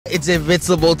It's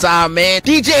Invincible time, man.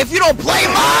 DJ, if you don't play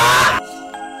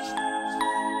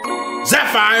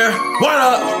Sapphire, what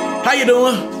up? How you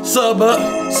doing? Sub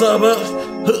up. So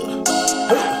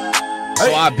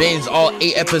I binged all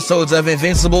 8 episodes of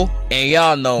Invincible, and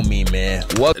y'all know me, man.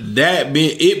 What?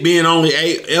 It being only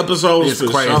 8 episodes is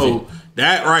crazy. Show,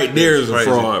 that right there is a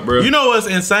fraud, bro. You know what's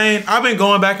insane? I've been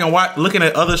going back and looking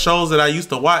at other shows that I used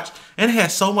to watch, and it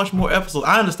has so much more episodes.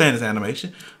 I understand it's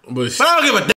animation, but I don't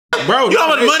give a damn. Bro, you know how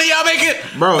much money y'all making?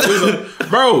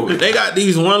 Bro, they got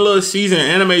these one little season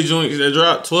anime joints that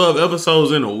drop 12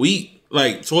 episodes in a week,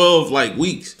 like 12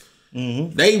 weeks.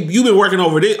 Mm-hmm. You've been working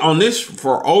on this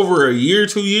for over a year,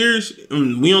 2 years,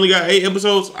 and we only got 8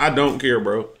 episodes. I don't care,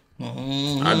 bro.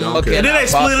 Mm-hmm. I don't care. And then they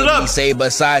split it up. Say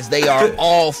besides they are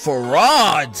all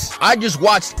frauds. I just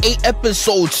watched 8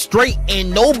 episodes straight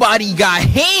and nobody got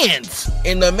hands.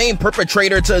 And the main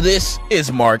perpetrator to this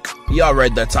is Mark. Y'all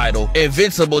read the title.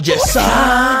 Invincible just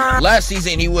last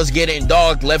season he was getting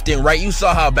dogged left and right. You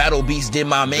saw how Battle Beast did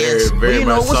my man. Very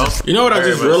much so. You know what I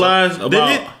just realized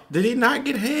about? Did he not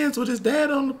get hands with his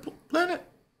dad on the planet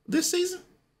this season?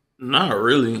 Not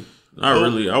really. Not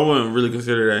really. I wouldn't really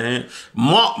consider that hand.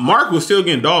 Mark was still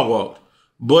getting dog walked,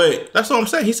 but that's what I'm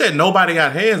saying. He said nobody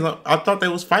got hands. I thought they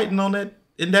was fighting on that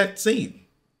in that scene.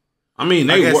 I mean,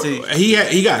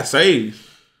 he got saved.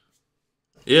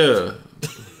 Yeah,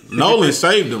 Nolan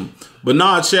saved him. But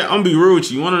nah, chat. I'm gonna be real with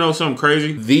you. You want to know something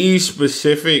crazy? These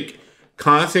specific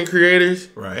content creators,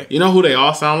 right? You know who they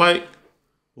all sound like?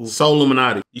 Soul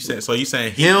Illuminati. You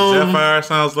saying him? Sapphire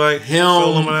sounds like him.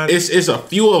 Soul Illuminati. It's a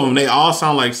few of them. They all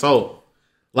sound like Soul,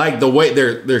 like the way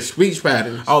their speech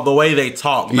patterns. Oh, the way they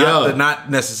talk.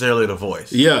 Not necessarily the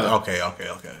voice. Yeah. Okay.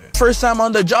 First time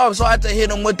on the job, so I had to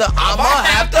hit him with the I'ma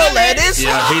have to let it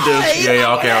slide. Yeah, he do.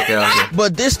 Yeah. Okay.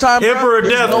 But this time, Emperor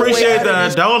Death, appreciate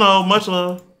that. Dono, much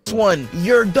love. One,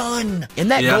 you're done, and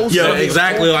that goes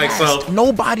exactly like so.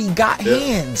 Nobody got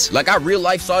hands. Like I real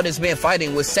life saw this man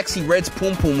fighting with Sexy Red's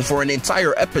Poom Poom for an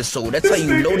entire episode. That's how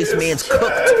you know this man's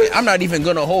cooked. I'm not even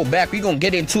gonna hold back. We're gonna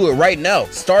get into it right now,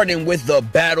 starting with the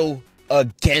battle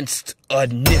against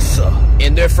Anissa.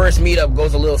 And their first meetup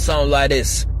goes a little sound like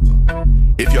this.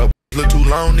 If your look too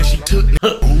long, then she took.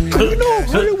 You know,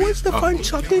 Harder wants to find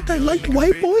chocolate that like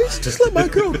white boys. Just let my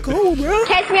girl go, bro.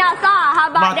 Catch me outside.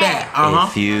 How about that? A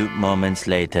few moments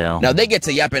later. Now they get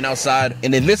to yapping outside,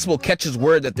 and Invincible catches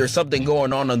word that there's something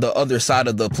going on the other side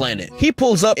of the planet. He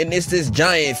pulls up, and it's this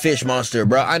giant fish monster,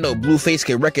 bro. I know Blueface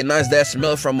can recognize that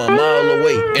smell from a mile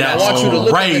away. And I want you to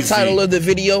look at the title of the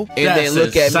video, and then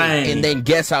look at me, and then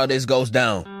guess how this goes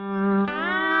down.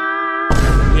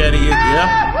 Yeah,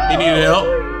 he needed help.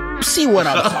 See what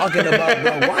I'm talking about,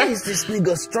 bro? Why is this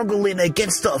nigga struggling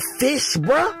against a fish,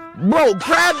 bro? Bro,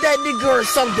 grab that nigga or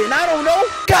something. I don't know.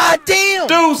 God damn.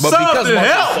 Do something.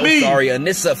 Help me. Sorry,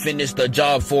 Anissa finished the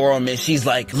job for him, and she's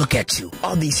like, look at you.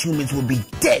 All these humans would be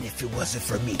dead if it wasn't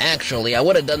for me. Actually, I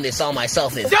would have done this all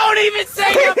myself if... Don't even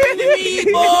say nothing to me,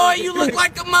 boy. You look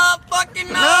like a motherfucking...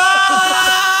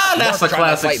 That's a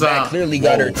classic song. Clearly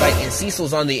got her tight, and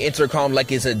Cecil's on the intercom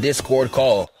like it's a Discord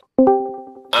call.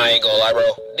 I ain't gonna lie, bro.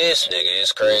 This nigga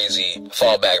is crazy.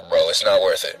 Fall back, bro. It's not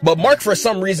worth it. But Mark, for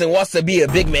some reason, wants to be a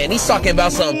big man. He's talking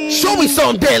about some, show me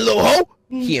something, then, little hoe.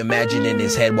 He imagined in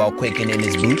his head while quaking in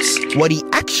his boots. What he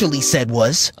actually said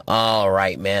was, all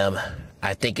right, ma'am.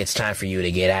 I think it's time for you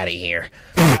to get out of here.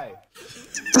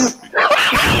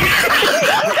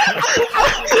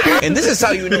 And this is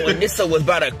how you know Anissa was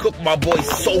about to cook my boy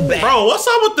so bad. Bro, what's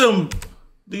up with them?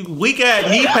 The weak ass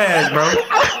knee pads, bro.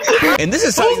 And this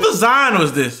is whose design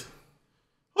was this?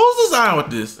 Whose design with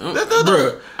this? Bro,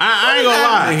 I ain't gonna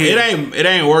lie. It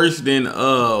ain't worse than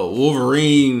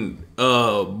Wolverine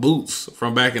boots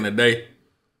from back in the day.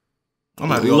 I'm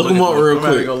gonna go look them up real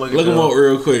quick. Look them up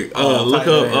real quick. Look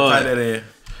up. Type that in.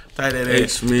 Type that in.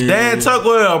 Dan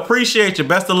Tuckwell, appreciate you.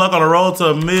 Best of luck on the road to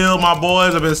 $1 million. My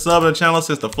boys have been subbing the channel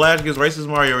since the Flash Gets Racist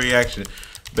Mario reaction.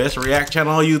 Best react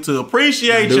channel on YouTube.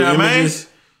 Appreciate you, man.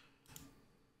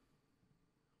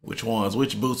 Which ones?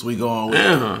 Which boots we going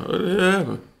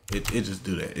with? It just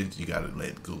do that. You gotta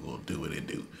let Google do what it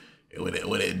do. When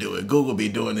it do it, Google be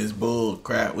doing this bull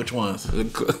crap. Which ones?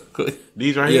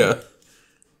 These right here?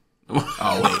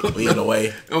 Oh wait, we in the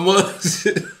way. Them muzzles,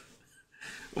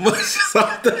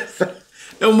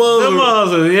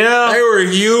 yeah. They were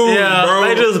huge, bro.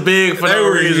 They just big for no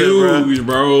reason, huge,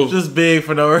 bro. Just big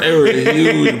for no reason. They were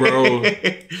huge, bro.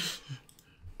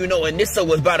 You know, Anissa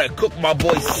was about to cook my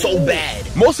boy so bad.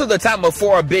 Most of the time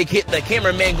before a big hit, the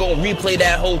cameraman gon' replay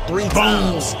that whole 3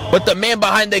 times. But the man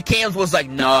behind the cams was like,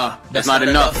 nah, that's not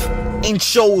enough. And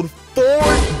showed 4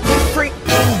 different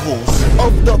angles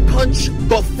of the punch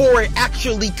before it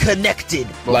actually connected.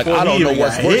 Like, I don't know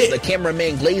what's worse, the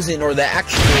cameraman glazing or the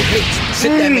actual hit.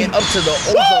 Sent that man up to the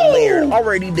ozone layer,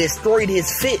 already destroyed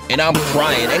his fit. And I'm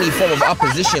crying. Any form of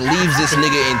opposition leaves this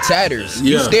nigga in tatters.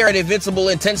 You stare at Invincible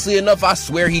intensely enough, I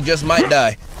swear he just might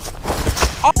die.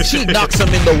 She knocks him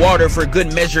in the water for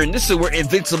good measure, and this is where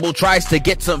Invincible tries to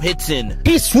get some hits in.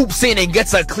 He swoops in and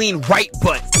gets a clean right,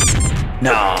 but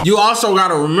nah. You also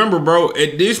gotta remember, bro,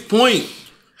 at this point,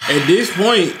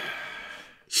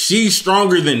 she's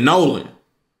stronger than Nolan.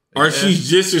 Or she's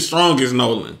just as strong as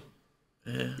Nolan.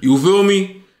 Yeah. You feel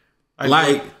me?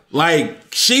 Like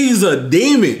she's a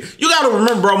demon. You gotta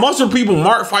remember, bro, most of the people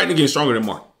Mark fighting against stronger than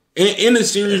Mark. In the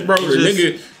series, bro, the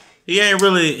nigga. He ain't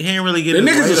really getting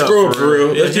the niggas a screw up for real.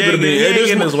 Let's keep it a beat.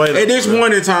 At this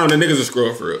point in time, the niggas a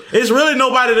screw up for real. It's really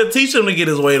nobody to teach him to get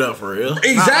his weight up for real.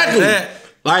 Exactly.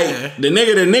 The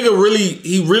nigga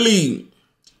really,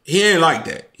 he ain't like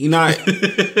that. He not.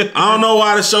 I don't know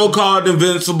why the show called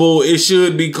Invincible. It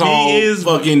should be called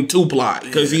fucking Two Plot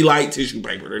because he like tissue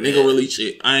paper. The nigga really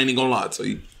shit. I ain't even gonna lie to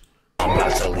you. I'm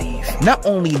about to leave. Not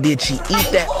only did she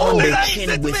eat that under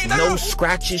chin with no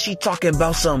scratches, she talking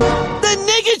about some the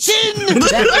nigga chin.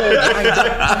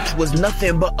 That old was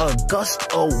nothing but a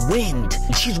gust of wind.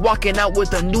 She's walking out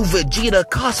with a new Vegeta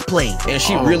cosplay, and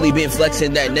she really been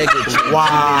flexing that nigga chin.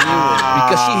 Wow,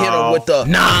 because she hit her with the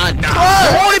nah.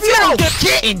 Oh, if you don't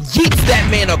get and yeets that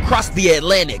man across the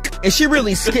Atlantic, and she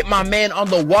really skipped my man on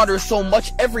the water so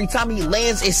much. Every time he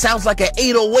lands, it sounds like an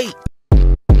 808.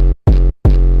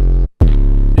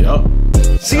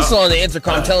 Cecil on the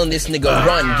intercom telling this nigga,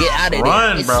 run, get out of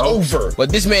there. It's over.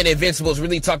 But this man Invincible's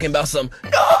really talking about some,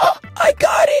 no, I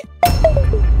got it.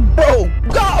 Bro,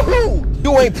 got who?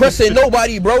 You ain't pressing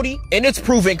nobody, Brody. And it's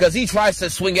proven because he tries to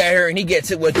swing at her and he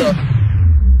gets it with the...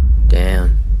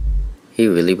 Damn, he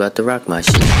really about to rock my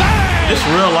shit. This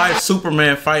real life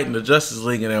Superman fighting the Justice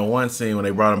League in that one scene when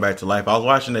they brought him back to life. I was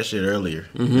watching that shit earlier.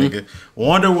 Nigga.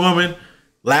 Wonder Woman,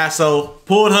 lasso,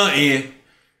 pulled her in.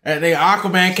 And then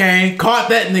Aquaman came, caught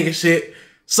that nigga shit.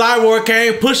 Cyborg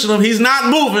came, pushing him. He's not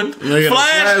moving.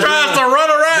 Flash tries to run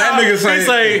around. That nigga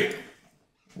say,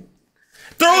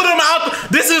 throw them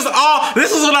out. This is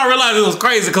when I realized it was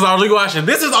crazy because I was watching.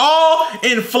 This is all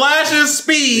in Flash's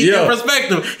speed and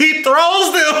perspective. He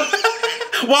throws them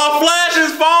while Flash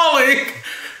is falling,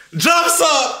 jumps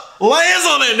up, lands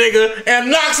on that nigga, and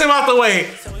knocks him out the way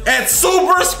at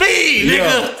super speed,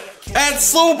 nigga. At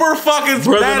super fucking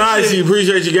Brother Nice, you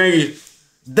appreciate you, Gangy.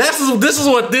 This is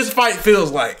what this fight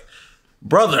feels like.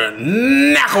 Brother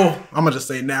Knackle. I'm gonna just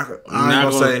say Knackle. I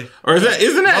ain't gonna say. Or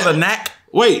isn't that Brother Knack?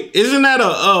 Wait, isn't that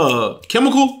a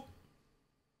chemical?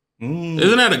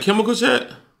 Isn't that a chemical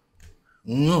chat?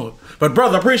 No. But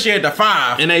brother, appreciate the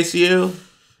 5. NaCl?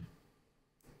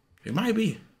 It might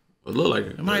be. It look like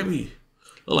it. It might be.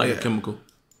 Look like a chemical.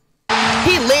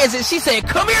 He lands and she said,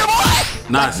 come here, boy!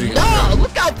 Nazi. Nah,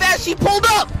 look how fast she pulled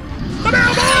up! Come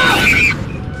here,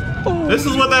 boy! This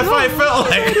is what that fight felt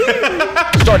like.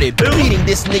 Started beating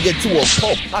this nigga to a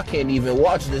pulp. I can't even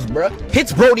watch this, bruh.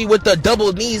 Hits Brody with the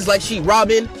double knees like she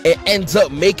Robin and ends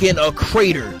up making a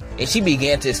crater. And she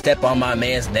began to step on my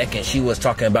man's neck and she was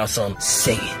talking about some,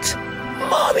 say it,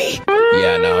 mommy.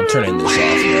 Yeah, nah, I'm turning this off,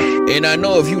 bro. And I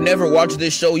know if you never watched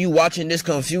this show, you watching this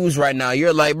confused right now.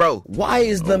 You're like, bro, why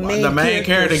is the main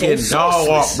character getting dog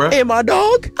walked, bro? And my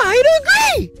dog, I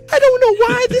agree. I don't know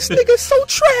why this nigga's so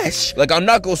trash. Like, I'm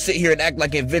not gonna sit here and act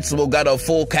like Invincible got a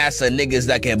full cast of niggas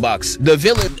that can box. The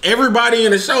villain, everybody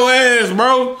in the show ass,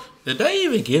 bro. Did they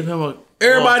even give him a?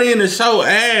 Everybody in the show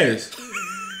ass.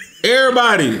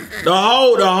 Everybody, the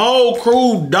whole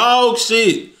crew, dog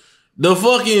shit. The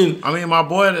fucking, I mean, my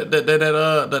boy,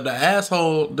 the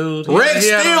asshole dude. Rex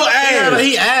still ass.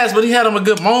 He ass, but he had him a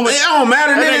good moment. It don't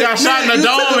matter, nigga. Got shot in the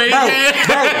dome.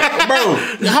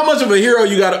 Bro, how much of a hero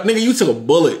you got? Nigga, you took a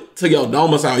bullet to your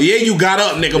domicile. Yeah, you got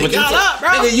up, nigga. But you got up, bro.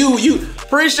 Nigga, you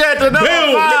appreciate the number 5,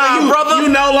 nigga, brother. You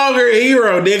no longer a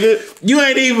hero, nigga. You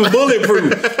ain't even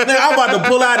bulletproof. Nigga, I'm about to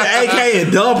pull out the AK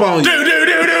and dump on you.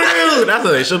 That's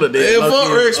what they should have did.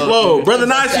 Fuck explode. Brother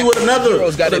Nazi with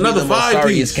another 5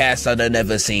 piece cast I've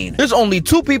never seen. There's only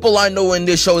 2 people I know in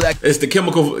this show that it's the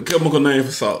chemical name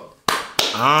for salt. So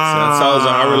I told you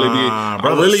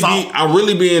I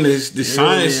really be in this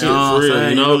science shit for real.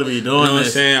 You know, really be doing what I'm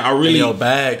saying? I really in your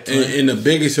bag in the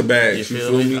biggest of bags. You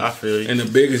feel me? I feel you. In the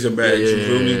biggest of bags. You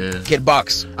feel me? Kid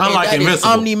Box. Unlike Invincible.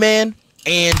 Omni-Man.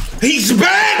 And he's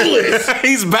bagless.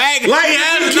 He's bagless. Like he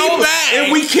has no bag.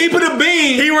 If we keep it a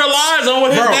bean, he relies on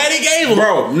what his daddy gave him.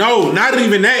 Bro, no, not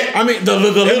even that. I mean, the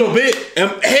little bit.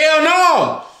 Hell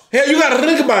no. Hell, you gotta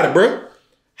think about it, bro.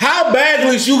 How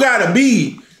bagless you gotta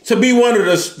be to be one of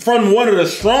the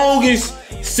strongest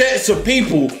sets of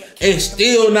people and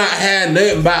still not have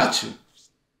nothing about you?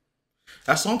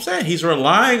 That's what I'm saying. He's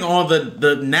relying on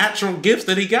the natural gifts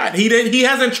that he got. He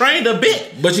hasn't trained a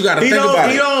bit. But you got to think about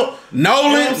it.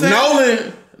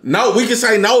 Nolan. No, we can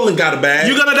say Nolan got a bag.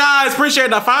 You're gonna die.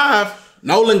 Appreciate that 5.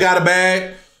 Nolan got a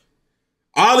bag.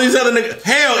 All these other niggas.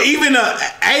 Hell, even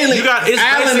Alien. You got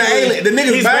Allen the Alien. The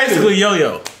niggas he's basically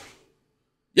Yo-Yo.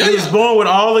 He was born with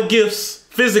all the gifts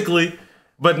physically,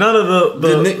 but none of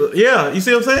the yeah. You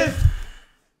see what I'm saying?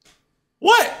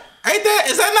 What? Ain't that?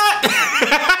 Is that not?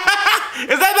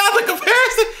 Is that not the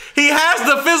comparison? He has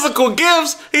the physical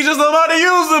gifts. He just don't know how to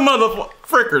use them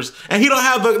motherfuckers, and he don't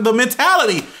have the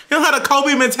mentality. He don't have the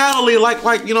Kobe mentality like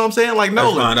you know what I'm saying? Like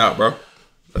Nolan. Let's find out, bro.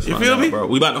 You feel me, bro?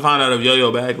 We about to find out if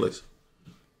Yo-Yo bagless.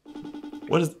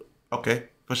 What is? Okay,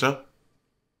 for sure.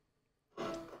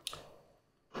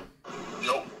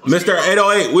 Mr.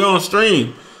 808, we on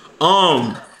stream.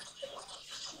 Bet.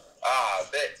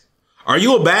 Are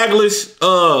you a bagless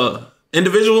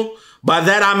individual? By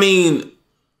that I mean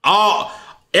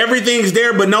everything's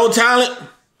there but no talent.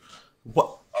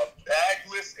 What? A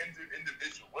bagless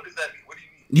individual. What does that mean? What do you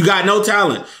mean? You got no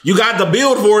talent. You got the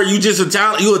build for it. You just a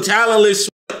talent. You a talentless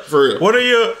for real. What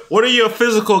are your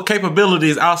physical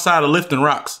capabilities outside of lifting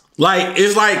rocks? Like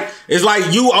it's like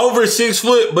you over 6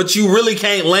 foot, but you really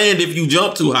can't land if you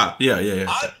jump too high. Yeah. I've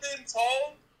been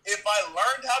told if I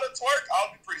learned how to twerk,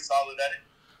 I'll be pretty solid at it.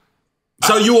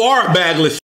 So you are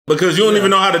bagless because you don't even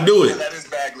know how to do it. That is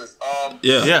bagless.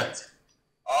 Yeah.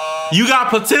 You got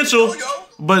potential, yo-yo.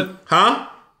 but huh?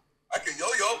 I can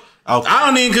yo-yo. Okay. I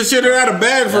don't even consider that a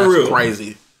bag for real.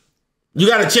 Crazy. You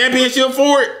got a championship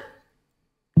for it?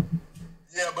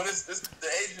 Yeah, but it's the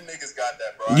Asian niggas got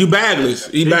that, bro. You bagless.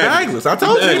 He bagless. I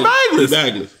told you he bagless.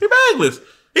 He bagless.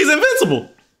 He's invincible.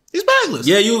 He's bagless.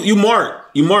 Yeah, you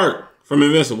mark from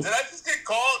Invincible. Did I just get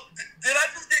called? Did I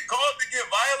just get called to get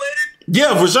violated?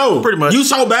 Yeah, for sure. Pretty much. You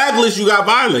so bagless, you got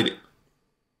violated.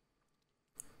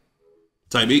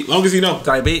 Type B. Long as he know.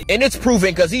 Type B. And it's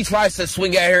proven because he tries to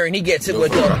swing at her and he gets it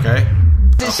with the. Okay.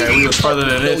 We was further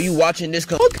than this. You watching this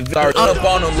come start up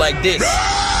on him like this.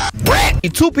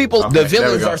 Two people, the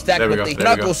villains are stacked, but they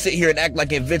not gonna sit here and act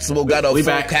like Invincible got a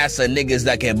full cast of niggas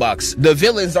that can box. The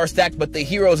villains are stacked, but the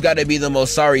heroes gotta be the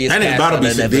most sorriest cast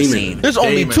I've ever seen. There's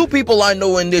only 2 people I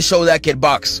know in this show that can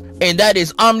box, and that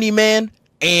is Omni-Man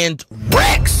and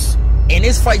Rex. And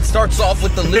this fight starts off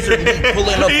with the Lizard League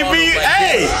pulling up on him like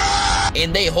this.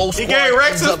 And they whole squad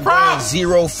ends up going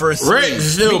 0 for 3. Rex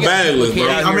is still bagless, bro.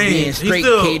 I mean, he's straight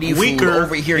KD weaker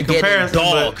over here getting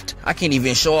dogged. I can't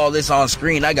even show all this on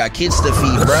screen. I got kids to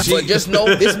feed, bro. But just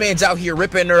know, this man's out here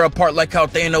ripping her apart like how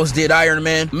Thanos did Iron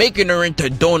Man, making her into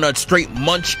donuts, straight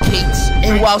munch cakes.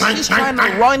 And while she's trying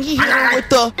to run, he hit her with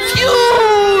the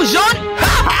fusion.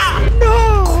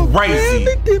 No. Crazy. Man,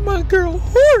 they did my girl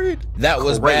horrid. That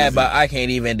was bad, but I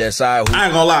can't even decide who. I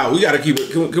ain't gonna lie, we gotta keep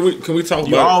it. Can we talk about?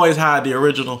 You always hide the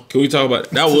original. Can we talk about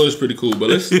it? That was pretty cool, but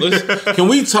let's can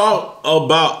we talk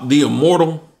about the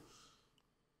Immortal?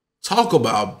 Talk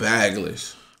about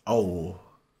bagless. Oh,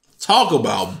 talk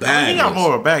about bagless. He got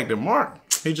more of a bag than Mark.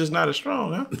 He just not as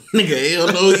strong, huh? Nigga,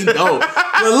 hell no, he don't.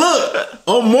 But look,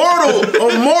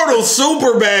 Immortal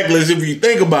super bagless if you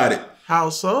think about it. How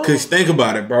so? Cause think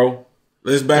about it, bro.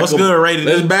 Let's back What's up. good rated?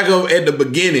 Let's back up at the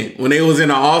beginning when they was in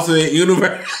the alternate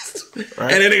universe,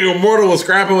 right. And then nigga Immortal was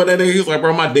scrapping with that nigga. He was like,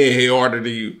 "Bro, my dead head harder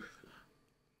than you."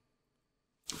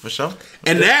 For sure.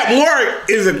 And that mark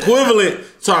is equivalent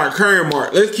to our current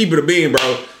mark. Let's keep it a bean,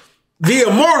 bro. The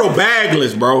Immortal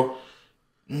bagless, bro.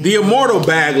 The Immortal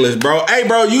bagless, bro. Hey,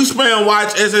 bro, you spam watch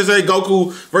SSA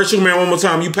Goku vs Superman one more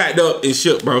time. You packed up and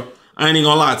shipped, bro. I ain't even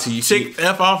gonna lie to you. Chick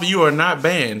F off, you are not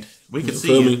banned. We can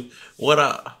see you. What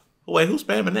Wait, who's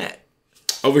spamming that?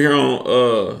 Over here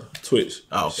on Twitch.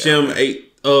 Oh, okay.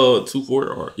 Shem824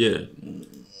 or yeah.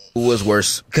 Who was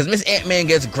worse? Because Miss Ant-Man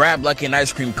gets grabbed like an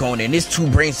ice cream cone, and his 2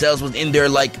 brain cells was in there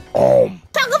like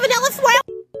Chocolate vanilla swirl.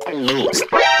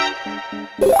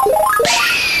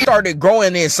 started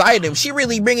growing inside him. She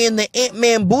really bringing the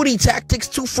Ant-Man booty tactics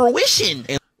to fruition.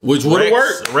 Which would have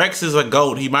worked. Rex is a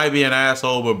goat. He might be an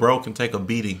asshole, but bro can take a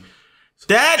beating.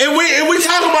 If we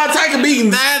talk about taking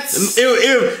beating, that's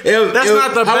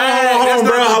not the bag. That's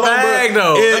not the bag,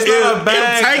 though. That's not a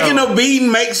bag. If taking a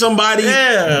beating makes somebody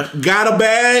got a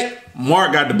bag,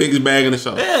 Mark got the biggest bag in the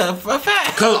show. Yeah, for a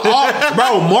fact. Cause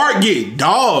bro, Mark get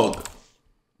dogged.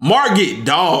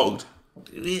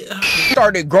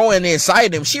 Started growing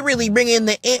inside him. She really bringing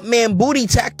the Ant-Man booty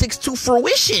tactics to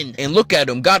fruition. And look at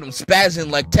him, got him spazzing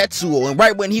like Tetsuo. And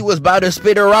right when he was about to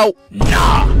spit her out,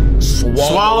 nah.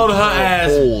 swallowed her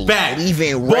ass back.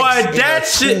 Leaving Boy, Rex that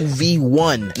shit.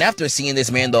 2v1. And after seeing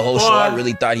this man the whole show, I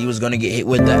really thought he was gonna get hit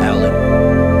with the Allen.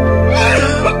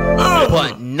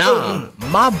 But nah,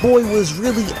 my boy was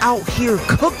really out here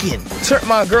cooking. Turned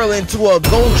my girl into a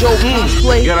Gojo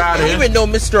cosplay. Get out of here. Even though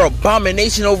Mr.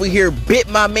 Abomination over here bit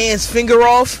my man's finger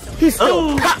off, he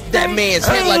still popped that man's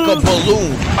head like a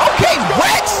balloon. Okay,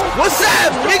 Rex, what's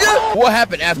up, nigga? What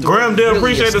happened after? Graham did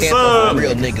appreciate the sub.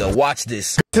 Real nigga, watch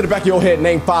this. To the back of your head,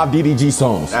 name 5 DDG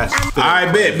songs. All right,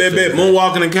 bet.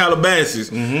 Moonwalking in Calabasas.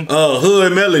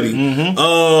 Hood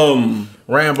Melody.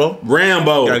 Rambo.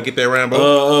 Gotta get that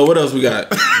Rambo. What else we got?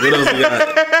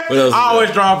 I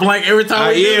always draw a blank every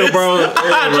time. bro.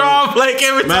 I draw a blank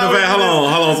every time. Matter of fact, hold on.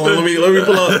 Let me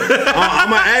pull up. I'm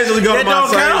gonna actually go to my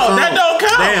side. That don't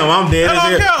count. Damn, I'm dead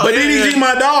as hell. But DDG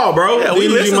my dog, bro. Yeah, we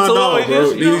listen my to dog, it,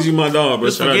 bro. you know. DDG my dog, bro.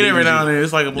 Just forget every now and then.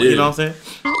 It's like a, you know what I'm saying?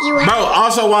 Bro,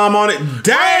 also while I'm on it,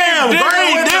 damn,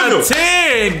 great nigga.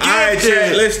 10. All right,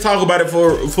 Chad, let's talk about it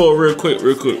for real quick.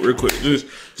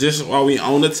 Just while we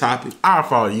on the topic. Our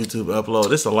fault YouTube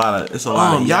upload. It's a lot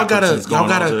of y'all gotta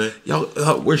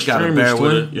we're streamers,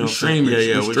 we're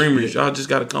streamers. Y'all just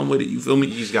gotta come with it. You feel me?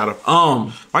 You just gotta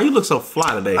why you look so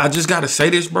fly today? I just gotta say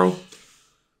this, bro.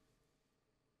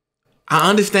 I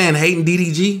understand hating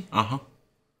DDG.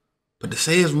 But to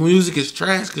say his music is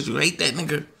trash because you hate that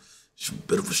nigga, it's a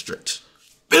bit of a stretch.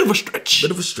 Bit of a stretch.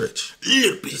 Little bit.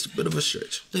 Just a bit of a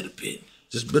stretch.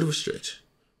 Just a bit of a stretch.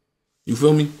 You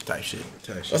feel me? Tight shit.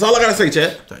 That's all I gotta say,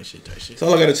 Chad. Tight shit. That's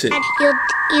all I gotta say.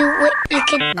 You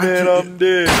can. Man, I'm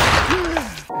dead.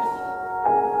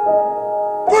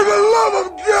 For the love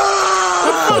of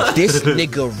God! But this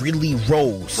nigga really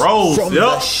rose from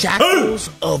the shackles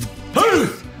of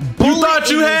death. You thought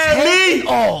you had me?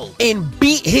 And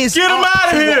beat his Get him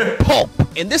out of here! Pulp.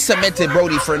 And this cemented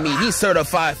Brody for me. He's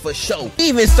certified for show. He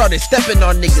even started stepping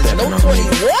on niggas. No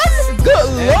 21? Good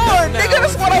lord, nigga,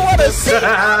 that's what I want to see.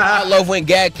 I love when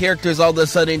gag characters all of a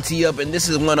sudden tee up, and this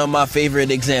is one of my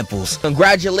favorite examples.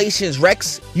 Congratulations,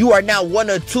 Rex. You are now one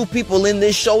of 2 people in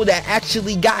this show that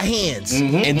actually got hands.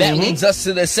 And that leads us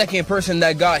to the second person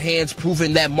that got hands,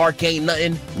 proving that Mark ain't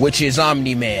nothing, which is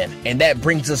Omni-Man. And that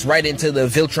brings us right into the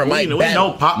Viltrumite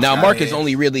battle. Now, Mark is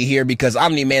only really here because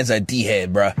Omni-Man's a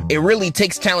D-head, bruh. It really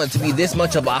takes talent to be this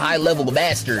much of a high-level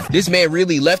bastard. This man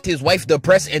really left his wife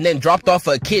depressed and then dropped off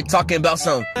a kid talking about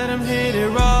some. Let him hit it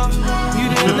raw. You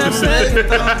didn't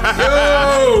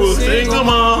Yo, single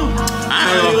mom.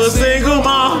 I'm a single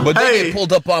mom. But they get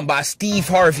pulled up on by Steve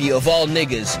Harvey of all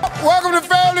niggas. Welcome to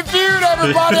Family Feud,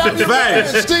 everybody. I'm your man,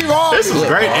 Steve Harvey. This is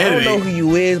great editing. I don't know who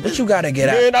you is, but you gotta get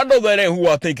out. Man, I know that ain't who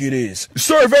I think it is.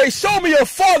 Survey, show me a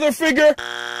father figure.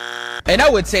 And I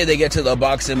would say they get to the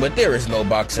boxing, but there is no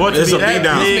boxing. What, it's a beat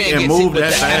down and move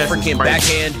that fast. African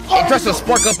backhand and tries to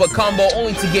spark up a combo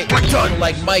only to get done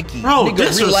like Mikey. Bro,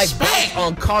 nigga real life back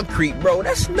on concrete, bro.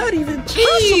 That's not even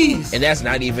possible. And that's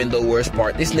not even the worst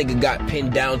part. This nigga got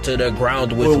pinned down to the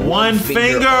ground with one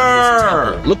finger.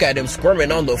 On his Look at him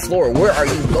squirming on the floor. Where are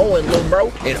you going, little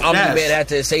bro? And Omni-Man had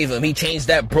to save him. He changed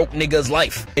that broke nigga's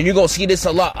life. And you're gonna see this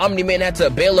a lot. Omni-Man had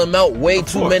to bail him out way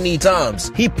too many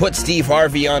times. He put Steve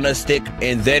Harvey on a stick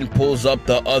and then pulls up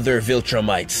the other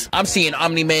Viltrumites. I'm seeing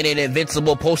Omni-Man and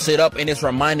Invincible posted up, and it's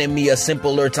reminding me of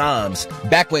simpler times.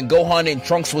 Back when Gohan and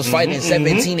Trunks was fighting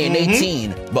 17 and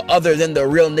 18. But other than the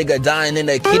real nigga dying in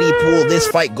a kiddie pool, this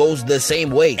fight goes the same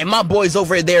way. And my boy's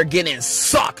over there getting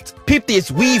sucked. Peep this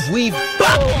weave,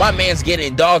 bop. My man's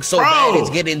getting dog so bad it's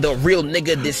getting the real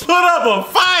nigga this. Put up a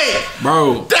fight!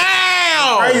 Bro.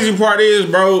 Damn! The crazy part is,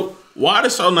 bro, why the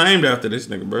show named after this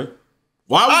nigga, bro?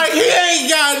 Why he ain't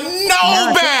got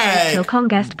no bag! Till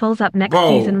Kongest pulls up next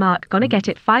season, Mark gonna get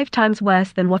it 5 times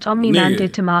worse than what Omni-Man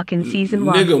did to Mark in season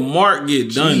 1. Nigga, Mark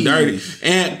get done dirty.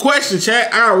 And question,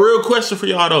 chat, I got a real question for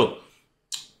y'all though.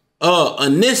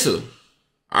 Anissa,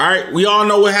 alright, we all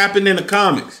know what happened in the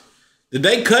comics. Did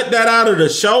they cut that out of the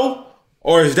show?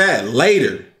 Or is that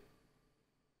later?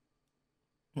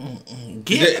 Did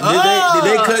they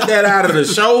cut that out of the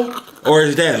show? Or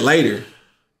is that later?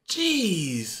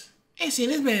 Jeez. Ain't seen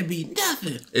this man beat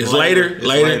nothing. It's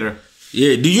later.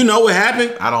 Yeah. Do you know what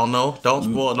happened? I don't know. Don't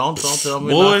spoil. Don't tell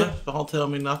me nothing. Don't tell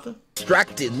me nothing.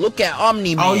 Distracted. Look at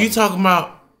Omni-Man. Oh, you talking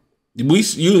about?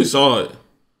 You saw it.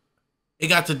 It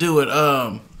got to do with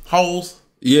holes.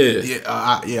 Yeah.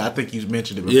 I think you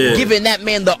mentioned it before. Yeah. Giving that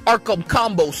man the Arkham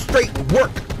combo, straight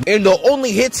work. And the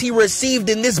only hits he received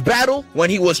in this battle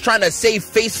when he was trying to save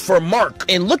face for Mark.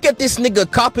 And look at this nigga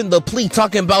copping the plea,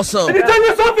 talking about some. Let me tell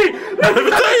you something.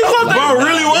 Bro,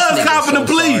 really was copping the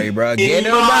plea. Sorry, bro. Get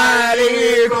him out of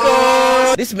here,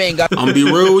 cuz. This man got. I'm gonna be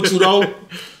real with you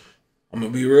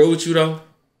though.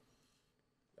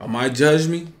 Y'all might judge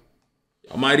me.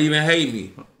 Y'all might even hate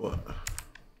me. What?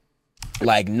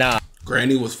 Like, nah.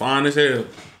 Granny was fine as hell.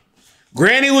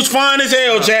 Granny was fine as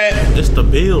hell, Chad. It's the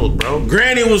build, bro.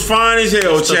 Granny was fine as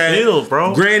hell, it's Chad. The build,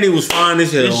 bro. Granny was fine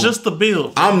as hell. It's just the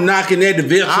build. I'm knocking that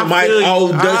Vegemite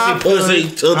old dusty pussy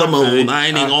to the moon. I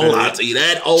ain't even gonna lie to you.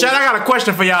 That old. Chad, I got a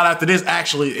question for y'all after this.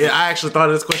 Actually, I actually thought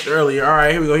of this question earlier. All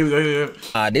right, here we go.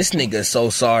 This nigga's so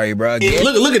sorry, bro.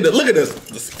 Look at the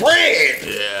spread.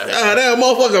 Yeah. That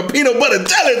motherfucker peanut butter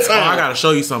jelly time. I gotta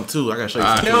show you something too.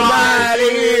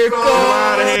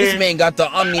 This man got the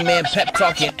Omni-Man pep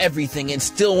talk and everything and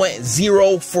still went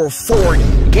 0 for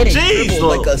 40. Getting dribbled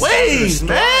like a ways,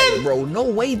 man. Bro, no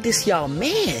way this y'all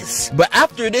mans. But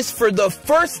after this, for the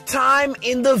first time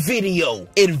in the video,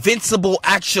 Invincible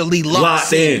actually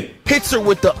locks in. Hits her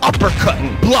with the uppercut,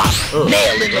 block,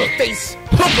 nail in the face,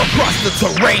 hook across the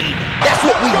terrain. That's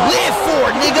what we live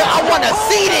for, nigga. I wanna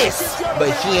see this.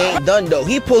 But he ain't done though.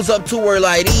 He pulls up to her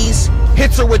like these,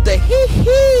 hits her with the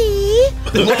hee.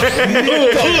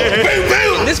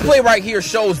 This play right here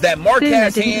shows that Mark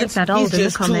has hands. He's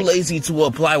just too lazy to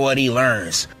apply what he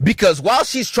learns. Because while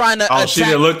she's trying to attack, he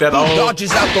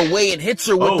dodges out the way and hits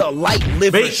her with a light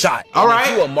liver shot. All right.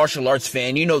 If you're a martial arts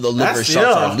fan, you know the liver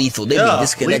shots are lethal. They be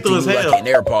disconnecting you like an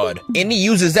AirPod. And he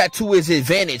uses that to his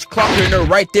advantage, clocking her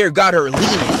right there, got her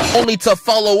leaning. Only to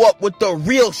follow up with the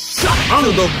real shot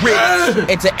to the ribs.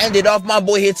 And to end it off, my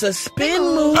boy hits a spin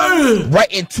move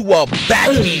right into a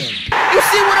backhand. You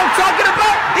see what I'm talking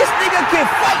about? This nigga can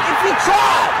fight if he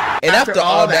tried. And after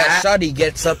all that, Shawty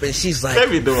gets up and she's like,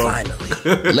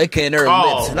 finally, licking her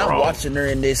lips. And I'm watching her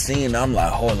in this scene. I'm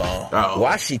like, hold on.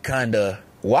 Why she kinda,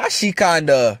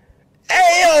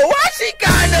 hey, yo, why she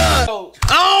kinda?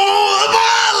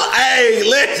 Hey,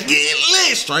 let's get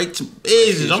lit. Straight to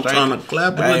business. I'm trying to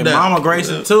clap her down. Mama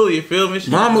Grayson too, you feel me?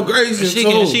 Mama Grayson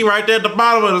too. She right there at the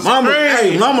bottom of the screen.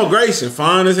 Hey, Mama Grayson,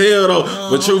 fine as hell though.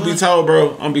 But truth be told,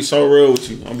 bro, I'm gonna be so real with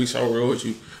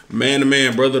you. Man to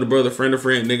man, brother to brother, friend to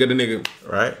friend, nigga to nigga.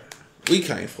 Right. We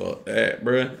can't fuck that,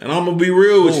 bro. And I'm gonna be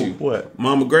real with you. What?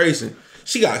 Mama Grayson.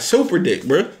 She got super dick,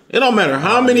 bro. It don't matter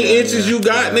how many inches you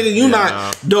got, nigga. You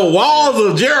not. The walls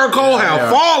of Jericho have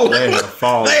fallen. They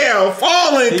have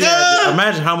fallen, cuz.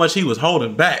 Imagine how much he was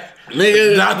holding back.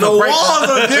 Nigga, the walls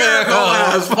of Jericho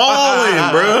has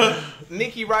fallen, bro.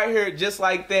 Nikki right here, just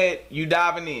like that, you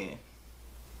diving in.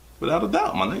 Without a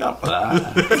doubt, my nigga.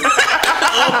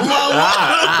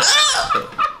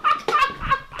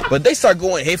 But they start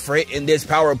going hit for hit in this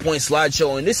PowerPoint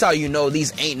slideshow, and this how you know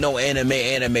these ain't no anime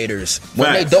animators.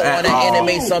 When they don't want to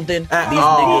animate something, these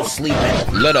niggas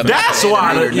sleeping. Let them. That's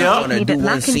why they're not gonna do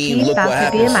one scene. Look what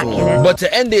happens to them. But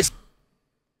to end this,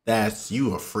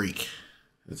 you a freak.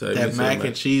 That mac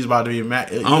and cheese about to be mac.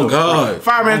 Oh God,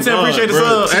 Fireman 10, appreciate the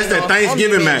sub. That's that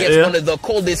Thanksgiving mac. It's one of the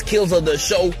coldest kills of the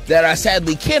show that I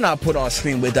sadly cannot put on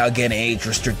screen without getting age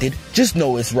restricted. Just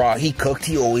know it's raw. He cooked.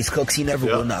 He always cooks. He never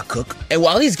will not cook. And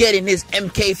while he's getting his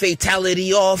MK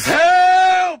fatality off,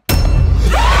 help!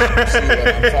 See what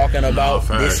I'm talking about?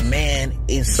 This man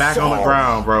is back on the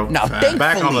ground, bro. Now, thankfully,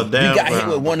 back on the damn we got hit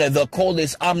with one of the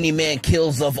coldest Omni-Man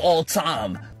kills of all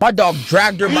time. My dog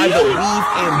dragged her by the weave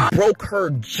and broke her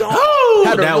jaw.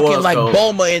 Had her looking like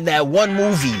Bulma in that one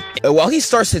movie. And while he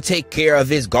starts to take care of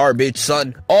his garbage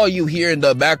son, all you hear in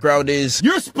the background is,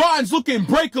 "Your spine's looking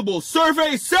breakable.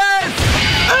 Survey says."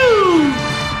 Ooh.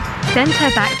 Send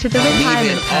her back to the retirement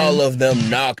Leaving all of them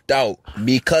knocked out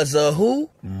because of who?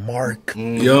 Mark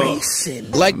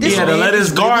Grayson. Like this man to let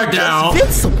his guard down.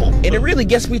 Invincible. And it really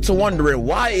gets me to wondering,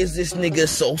 why is this nigga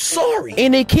so sorry?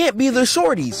 And it can't be the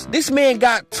shorties. This man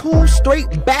got 2 straight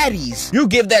baddies. You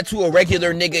give that to a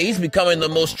regular nigga, he's becoming the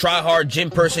most try-hard gym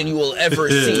person you will ever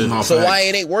see. So why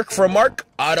it ain't work for Mark?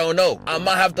 I don't know. I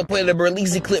might have to play the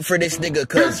Berlizzi clip for this nigga,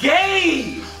 cause you're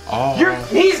gay!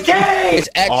 He's gay! It's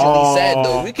actually sad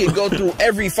though. We could go through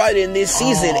every fight in this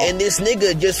season and this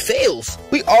nigga just fails.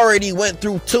 We already went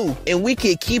through 2 and we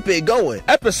could keep it going.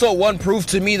 Episode 1 proved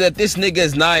to me that this nigga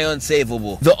is nigh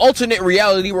unsavable. The alternate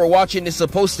reality we're watching is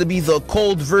supposed to be the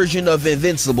cold version of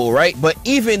Invincible, right? But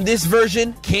even this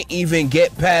version can't even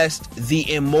get past the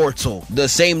immortal. The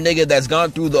same nigga that's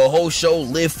gone through the whole show,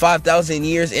 lived 5,000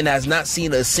 years and has not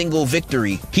seen a single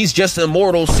victory. He's just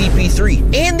immortal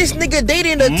CP3. And this nigga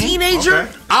dating a teenager?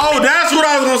 Okay. Oh, that's what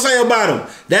I was gonna say about him.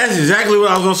 That's exactly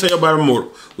what I was gonna say about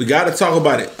Immortal. We gotta talk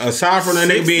about it. Aside from that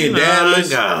nigga being dadless,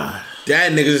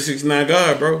 that nigga's a 69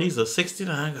 god, bro. He's a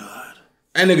 69 god.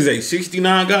 That nigga's a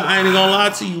 69 god. I ain't even gonna lie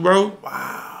to you, bro.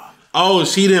 Wow. Oh,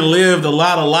 she didn't live a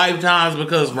lot of lifetimes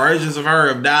because versions of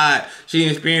her have died. She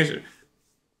didn't experience it.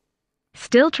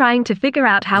 Still trying to figure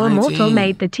out how 19. Immortal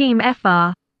made the team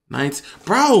FR. 19.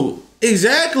 Bro,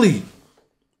 exactly.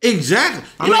 Exactly.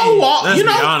 Let's be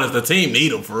honest, the team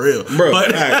need him for real. Bro,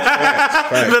 but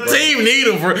facts, the team need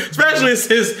him for, especially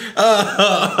since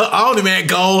Only Man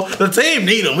goal. The team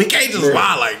need him. We can't just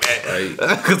lie like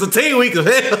that because the team weak as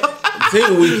hell.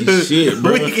 Team weak as shit,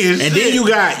 bro. Weak as and shit. then you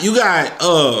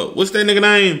got what's that nigga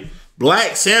name?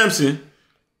 Black Samson.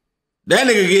 That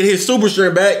nigga get his super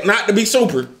strength back, not to be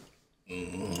super.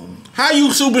 How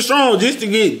you super strong just to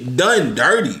get done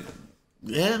dirty?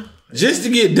 Yeah, just to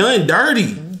get done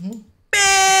dirty.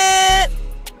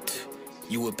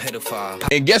 You a pedophile.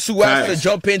 And guess who has to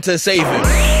jump in to save him?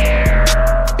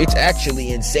 It's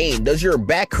actually insane. Does your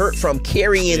back hurt from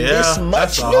carrying this much?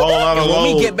 That's a whole lot of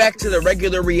when we get back to the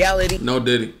regular reality,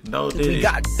 we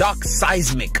got Doc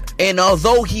Seismic. And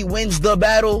although he wins the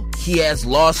battle, he has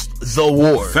lost the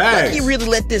war. Like he really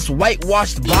let this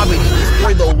whitewashed Bobby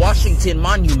destroy the Washington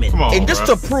Monument. And just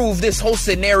to prove this whole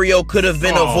scenario could have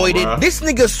been avoided, this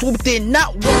nigga swooped in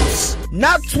not once,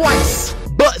 not twice,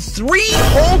 but 3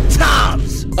 whole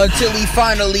times until he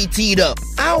finally teed up.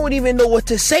 I don't even know what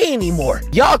to say anymore.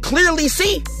 Y'all clearly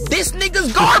see this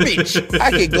nigga's garbage. I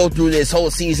could go through this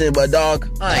whole season, but dog,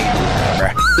 I ain't doing that,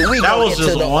 bro. We gonna get to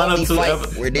the only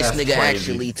fight where this nigga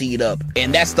actually teed up,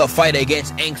 and that's the fight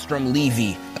against Angstrom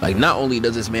Levy. Like, not only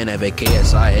does this man have a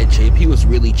KSI head shape, he was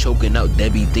really choking out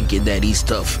Debbie thinking that he's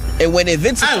tough. And when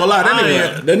Invincible, I ain't gonna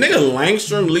lie, the nigga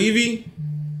Langstrom Levy.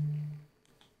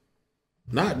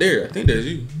 Not there. I think that's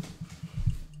you.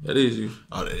 That is you.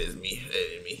 Oh, that is me. That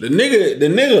is me. The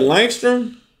nigga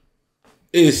Langstrom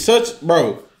is such,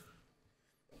 bro.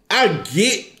 I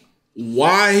get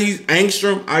why he's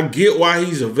Angstrom. I get why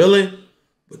he's a villain.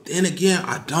 But then again,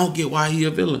 I don't get why he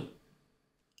a villain.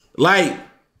 Like,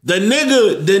 the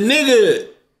nigga,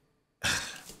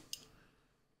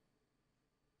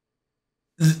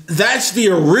 that's the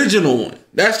original one.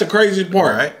 That's the crazy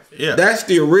part. Right? Yeah. That's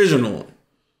the original one.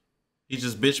 He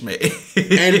just bitch made.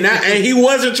 and he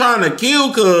wasn't trying to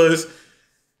kill, cause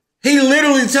he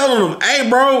literally telling him, hey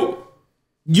bro,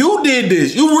 you did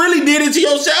this. You really did it to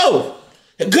yourself.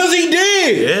 Cause he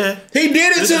did. Yeah. He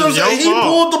did it to himself. He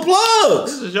pulled the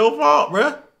plugs. This is your fault,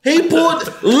 bro. He pulled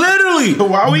literally.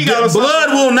 Why we got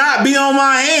blood will not be on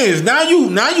my hands. Now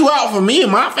you out for me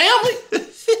and my family?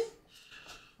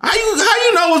 How you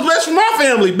know what's best for my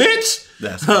family, bitch?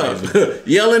 That's crazy.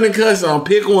 Yelling and cussing on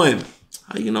pick one.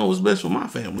 How you know what's best for my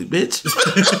family, bitch?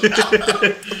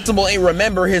 Invincible ain't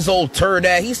remember his old turd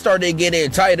that he started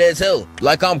getting tight as hell.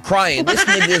 Like, I'm crying. This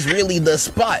nigga is really the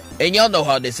spot. And y'all know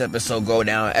how this episode go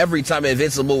down. Every time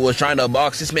Invincible was trying to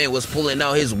box, this man was pulling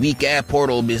out his weak ass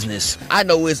portal business. I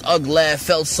know his ugly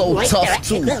felt so tough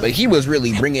too, but he was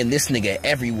really bringing this nigga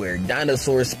everywhere.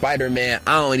 Dinosaur, Spider-Man,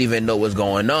 I don't even know what's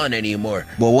going on anymore.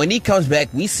 But when he comes back,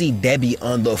 we see Debbie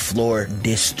on the floor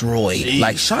destroyed. Jeez.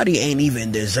 Like, Shawty ain't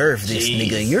even deserve this nigga.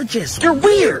 You're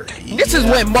weird. This is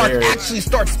when Mark actually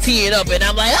starts teeing up, and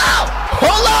I'm like, oh,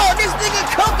 hold on, this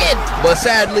nigga cooking. But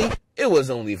sadly, it was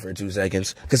only for 2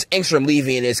 seconds, because Angstrom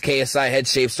Levy and his KSI head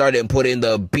shape started putting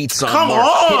the beats on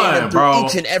Mark, hitting him through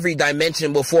each and every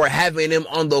dimension before having him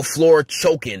on the floor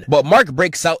choking. But Mark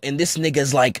breaks out, and this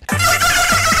nigga's like,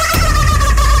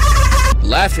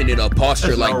 laughing in a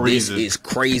posture like this is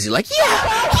crazy. Like,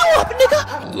 yeah, you up,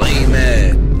 nigga? Lame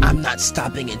man. I'm not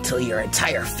stopping until your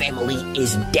entire family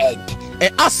is dead.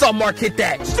 And I saw Mark hit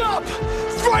that. Stop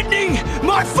threatening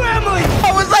my family.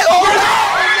 I was like, oh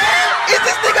no, is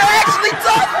this nigga actually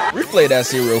tough? Replay that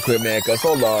scene real quick, man, cause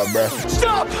hold on, bro.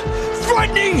 Stop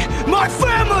threatening my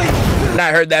family. When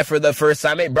I heard that for the first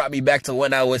time, it brought me back to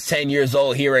when I was 10 years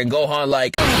old hearing Gohan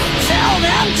like, tell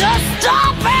them to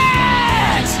stop it.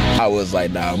 I was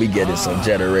like, nah, we getting some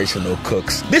generational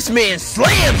cooks. This man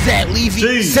slams that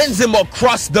Levy, sends him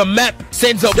across the map,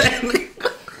 sends him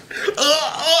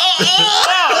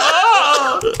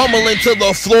pummeling to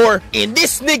the floor, and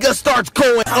this nigga starts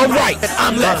going, I'm right,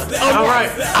 I'm left, I'm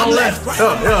right, I'm left. This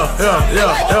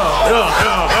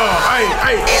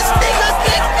nigga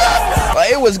kicked up.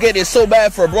 It was getting so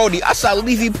bad for Brody. I saw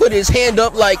Levy put his hand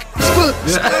up like, like,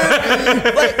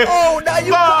 oh, now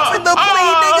you popping the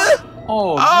plane, nigga.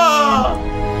 Oh,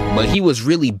 man. But he was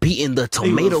really beating the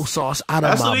tomato sauce out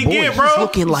of my boy. He's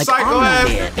looking like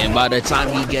Omni-Man. And by the time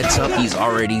he gets up, he's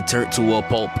already turned to a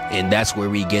pulp. And that's where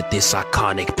we get this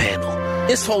iconic panel.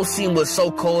 This whole scene was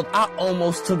so cold, I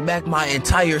almost took back my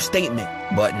entire statement.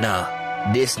 But nah.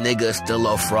 This nigga's still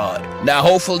a fraud. Now,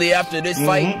 hopefully after this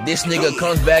fight, this nigga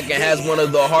comes back and has one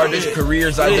of the hardest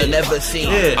careers I've ever seen.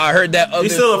 I heard that other.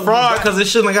 He's still a fraud because it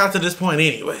shouldn't have got to this point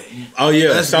anyway. Oh yeah,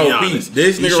 let's so peace.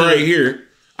 This nigga right here,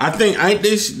 I think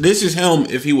this is him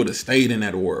if he would have stayed in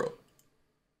that world.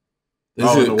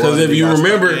 Because if you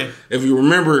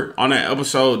remember on that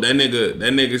episode, that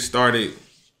nigga started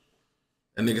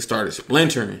that nigga started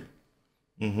splintering.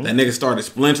 That nigga started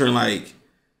splintering like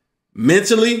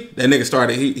mentally. That nigga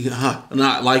started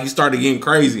he started getting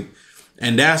crazy,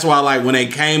 and that's why like when they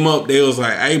came up, they was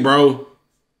like, "Hey, bro,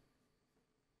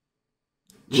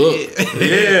 look,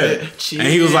 yeah." And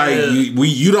he was like,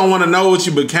 "You don't want to know what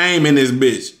you became in this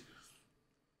bitch,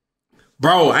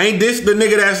 bro. Ain't this the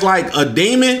nigga that's like a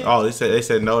demon?" Oh, they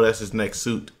said no. That's his next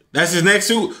suit. That's his next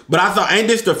suit. But I thought, ain't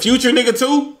this the future nigga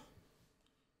too?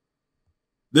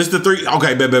 This the 3.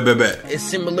 Okay, bet. It's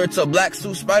similar to Black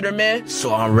Suit Spider-Man,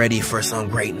 so I'm ready for some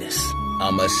greatness.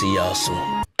 I'ma see y'all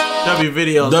soon. W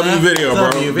video, bro.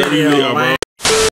 W video, man.